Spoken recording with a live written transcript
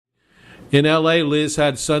In L.A., Liz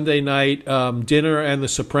had Sunday night dinner and The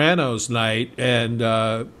Sopranos night, and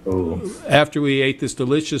after we ate this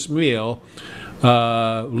delicious meal,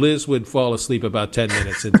 Liz would fall asleep about 10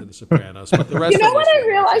 minutes into The Sopranos. But the rest You know of what us I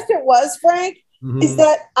realized it was, Frank, is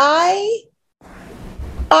that I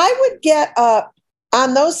would get up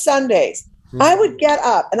on those Sundays. I would get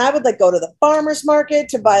up and I would like go to the farmer's market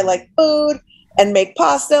to buy like food and make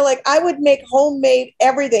pasta. Like I would make homemade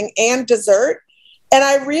everything and dessert. And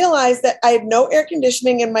I realized that I had no air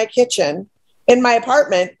conditioning in my kitchen, in my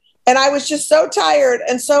apartment. And I was just so tired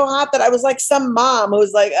and so hot that I was like some mom who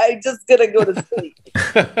was like, I just gonna go to sleep.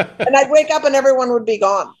 And I'd wake up and everyone would be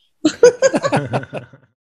gone.